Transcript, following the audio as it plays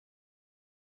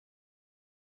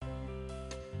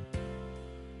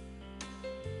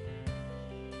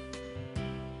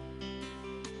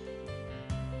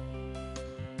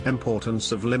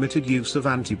Importance of limited use of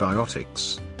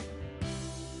antibiotics.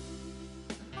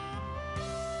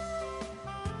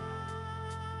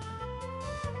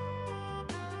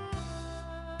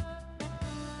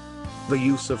 The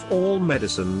use of all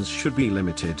medicines should be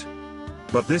limited.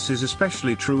 But this is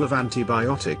especially true of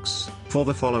antibiotics, for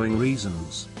the following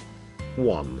reasons.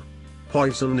 1.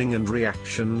 Poisoning and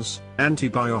reactions.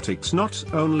 Antibiotics not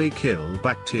only kill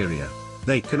bacteria,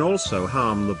 they can also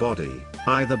harm the body,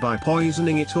 either by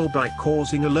poisoning it or by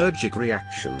causing allergic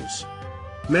reactions.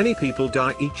 Many people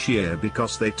die each year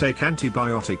because they take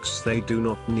antibiotics they do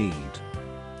not need.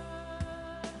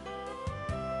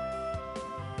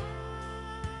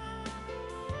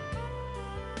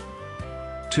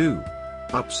 2.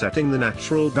 Upsetting the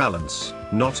natural balance.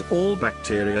 Not all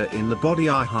bacteria in the body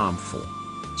are harmful.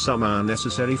 Some are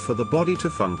necessary for the body to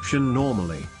function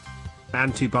normally.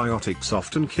 Antibiotics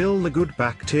often kill the good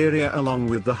bacteria along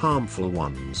with the harmful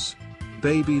ones.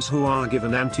 Babies who are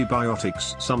given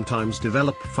antibiotics sometimes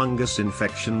develop fungus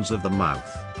infections of the mouth,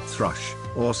 thrush,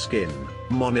 or skin,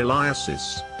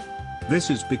 moniliasis. This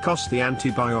is because the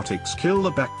antibiotics kill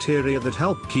the bacteria that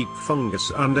help keep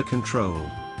fungus under control.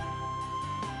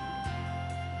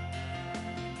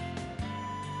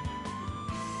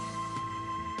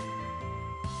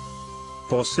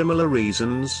 For similar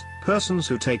reasons, persons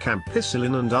who take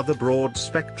ampicillin and other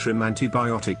broad-spectrum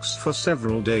antibiotics for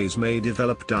several days may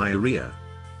develop diarrhea.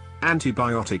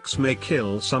 Antibiotics may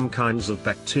kill some kinds of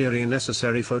bacteria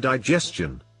necessary for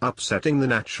digestion, upsetting the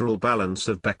natural balance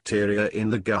of bacteria in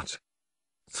the gut.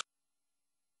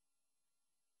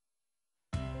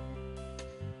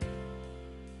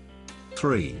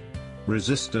 3.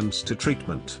 Resistance to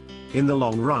treatment. In the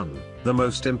long run, the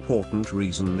most important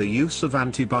reason the use of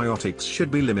antibiotics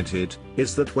should be limited,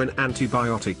 is that when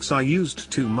antibiotics are used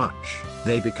too much,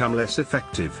 they become less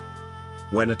effective.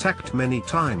 When attacked many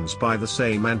times by the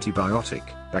same antibiotic,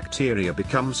 bacteria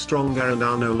become stronger and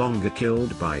are no longer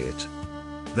killed by it.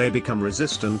 They become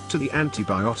resistant to the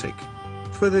antibiotic.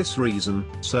 For this reason,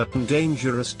 certain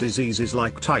dangerous diseases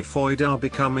like typhoid are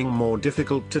becoming more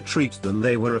difficult to treat than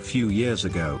they were a few years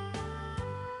ago.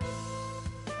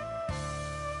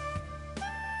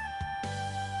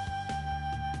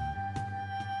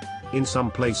 In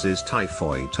some places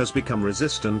typhoid has become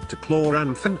resistant to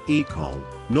chloramphenicol.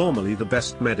 Normally the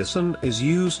best medicine is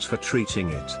used for treating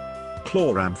it.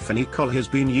 Chloramphenicol has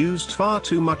been used far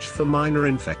too much for minor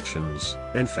infections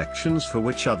for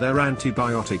which other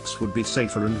antibiotics would be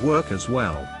safer and work as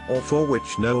well, or for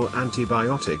which no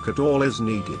antibiotic at all is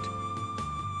needed.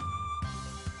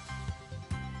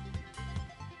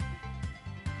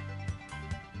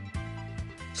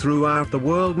 Throughout the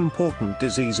world, important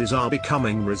diseases are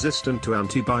becoming resistant to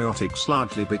antibiotics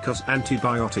largely because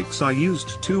antibiotics are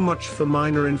used too much for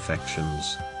minor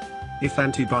infections. If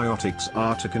antibiotics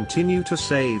are to continue to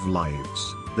save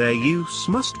lives, their use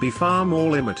must be far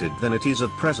more limited than it is at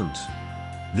present.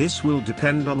 This will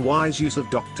depend on wise use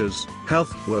of doctors,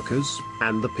 health workers,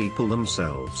 and the people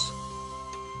themselves.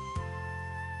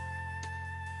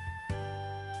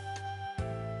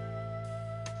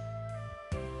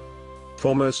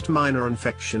 For most minor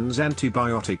infections,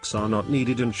 antibiotics are not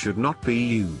needed and should not be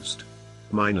used.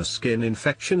 Minor skin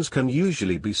infections can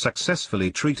usually be successfully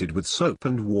treated with soap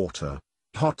and water,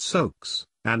 hot soaks,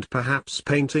 and perhaps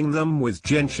painting them with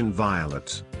gentian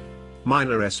violet.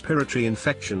 Minor respiratory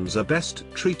infections are best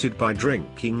treated by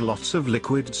drinking lots of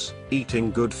liquids, eating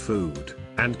good food,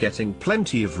 and getting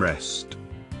plenty of rest.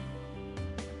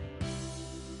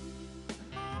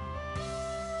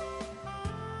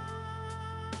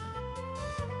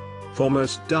 For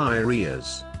most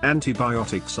diarrheas,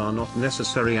 antibiotics are not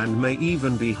necessary and may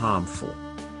even be harmful.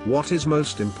 What is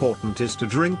most important is to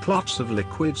drink lots of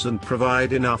liquids and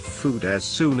provide enough food as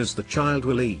soon as the child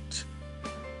will eat.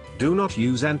 Do not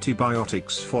use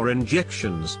antibiotics for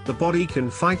injections the body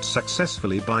can fight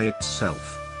successfully by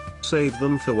itself. Save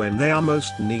them for when they are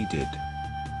most needed.